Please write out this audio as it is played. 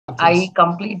I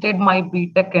completed my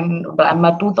BTech I'm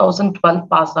a 2012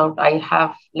 pass out. I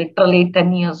have literally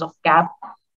 10 years of gap.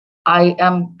 I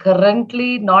am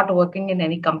currently not working in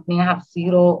any company. I have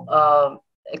zero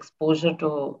exposure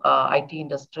to IT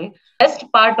industry.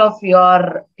 Best part of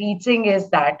your teaching is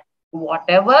that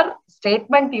whatever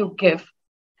statement you give,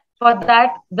 for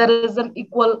that, there is an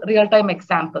equal real-time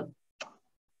example.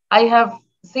 I have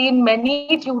seen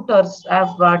many tutors.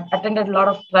 I've attended a lot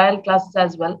of trial classes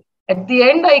as well. At the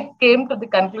end, I came to the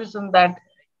conclusion that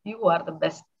you are the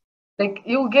best. Like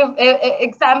you give a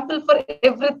example for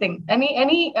everything.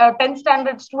 Any 10th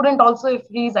standard student also, if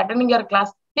he is attending your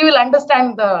class, he will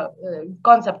understand the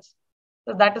concepts.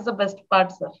 So that is the best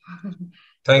part, sir.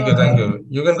 Thank you.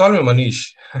 You can call me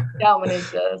Manish. Yeah,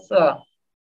 Manish. So,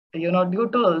 due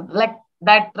to like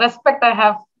that respect I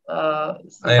have,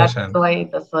 so that's why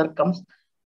the sir comes.